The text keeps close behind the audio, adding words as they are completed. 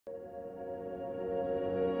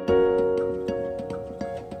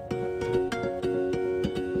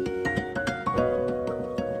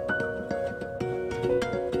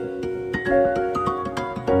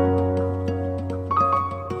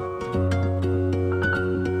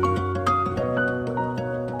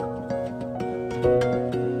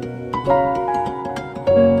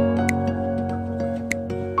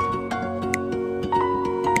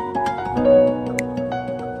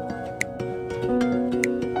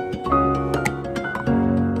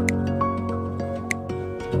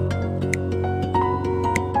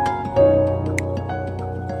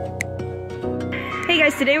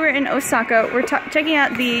Today we're in Osaka. We're checking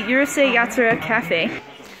out the Urusei Yatsura cafe.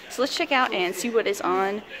 So let's check out and see what is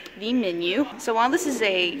on the menu. So while this is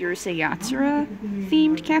a Urusei Yatsura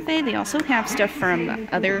themed cafe, they also have stuff from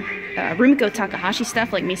other Rumiko Takahashi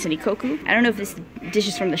stuff like Mason Ikoku. I don't know if this dish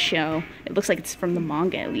is from the show. It looks like it's from the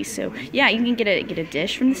manga at least. So yeah, you can get a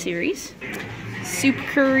dish from the series. Soup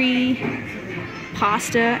curry,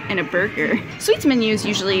 pasta, and a burger. Sweets menu is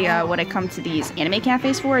usually what I come to these anime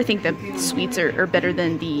cafes for. I think the sweets are better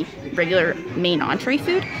than the regular main entree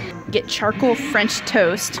food. Get charcoal French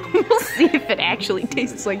toast. We'll see if it actually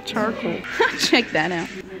tastes like charcoal. Check that out.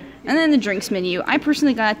 And then the drinks menu. I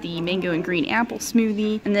personally got the mango and green apple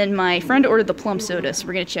smoothie. And then my friend ordered the plum soda, so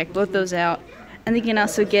we're gonna check both those out. And they can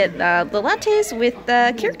also get the lattes with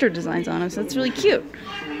character designs on them, so it's really cute.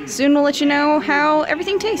 Soon we'll let you know how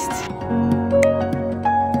everything tastes.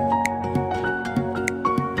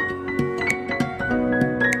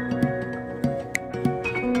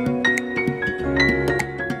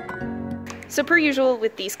 So per usual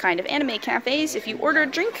with these kind of anime cafes, if you order a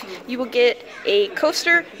drink, you will get a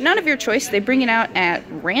coaster, none of your choice. They bring it out at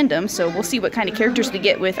random, so we'll see what kind of characters we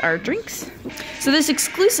get with our drinks. So there's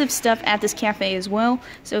exclusive stuff at this cafe as well.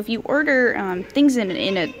 So if you order things in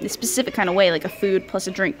a specific kind of way, like a food plus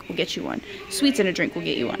a drink will get you one. Sweets and a drink will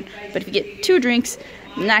get you one. But if you get 2 drinks,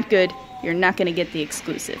 not good. You're not going to get the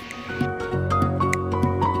exclusive.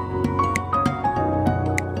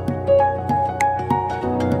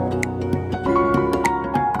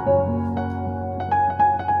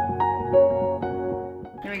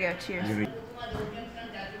 Cheers.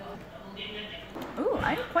 Ooh,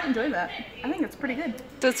 I quite enjoy that. I think it's pretty good.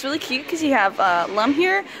 So it's really cute because you have lum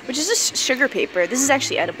here, which is just sugar paper. This is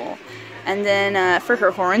actually edible. And then for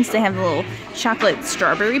her horns, they have little chocolate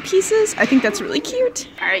strawberry pieces. I think that's really cute.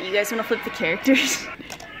 All right, you guys want to flip the characters?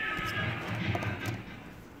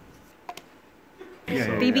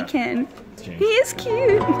 Yeah, Baby Ken. He is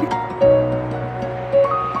cute.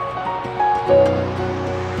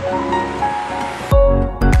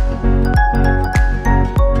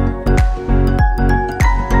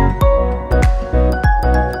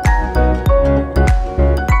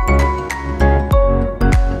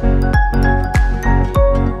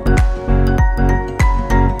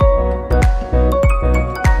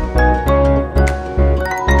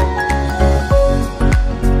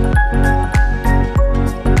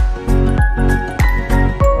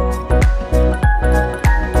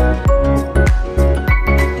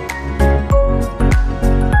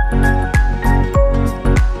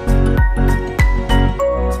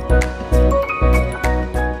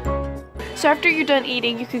 So after you're done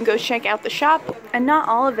eating, you can go check out the shop. And not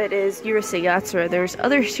all of it is Urusei Yatsura. There's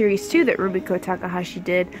other series too that Rumiko Takahashi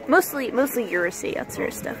did. Mostly Urusei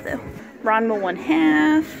Yatsura stuff though. Ranma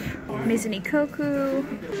 1/2, Mason Ikoku.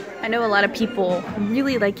 I know a lot of people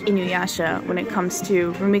really like Inuyasha when it comes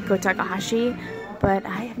to Rumiko Takahashi, but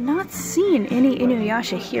I have not seen any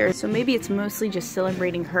Inuyasha here. So maybe it's mostly just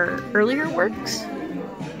celebrating her earlier works.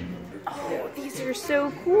 Oh, these are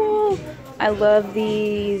so cool. I love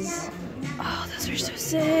these. Oh, those are so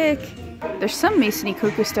sick. There's some Mason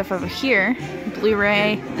Ikoku stuff over here.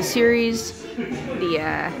 Blu-ray, the series,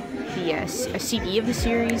 a CD of the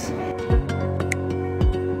series.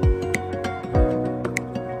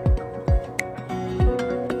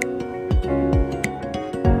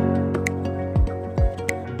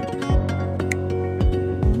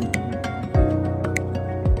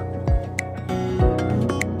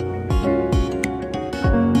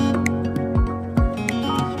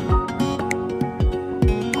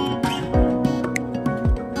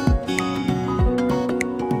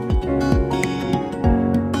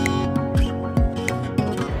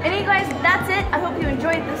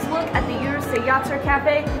 This look at the Urusei Yatsura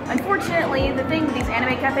cafe. Unfortunately, the thing with these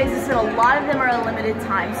anime cafes is that a lot of them are a limited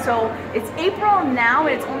time. So it's April now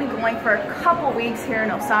and it's only going for a couple weeks here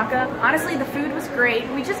in Osaka. Honestly, the food was great.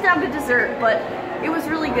 We just got the dessert, but it was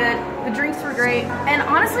really good. The drinks were great. And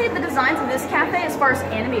honestly, the designs of this cafe, as far as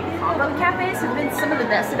anime pop-up cafes, have been some of the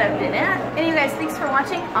best that I've been at. Anyway guys, thanks for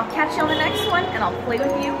watching. I'll catch you on the next one and I'll play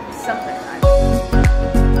with you something else.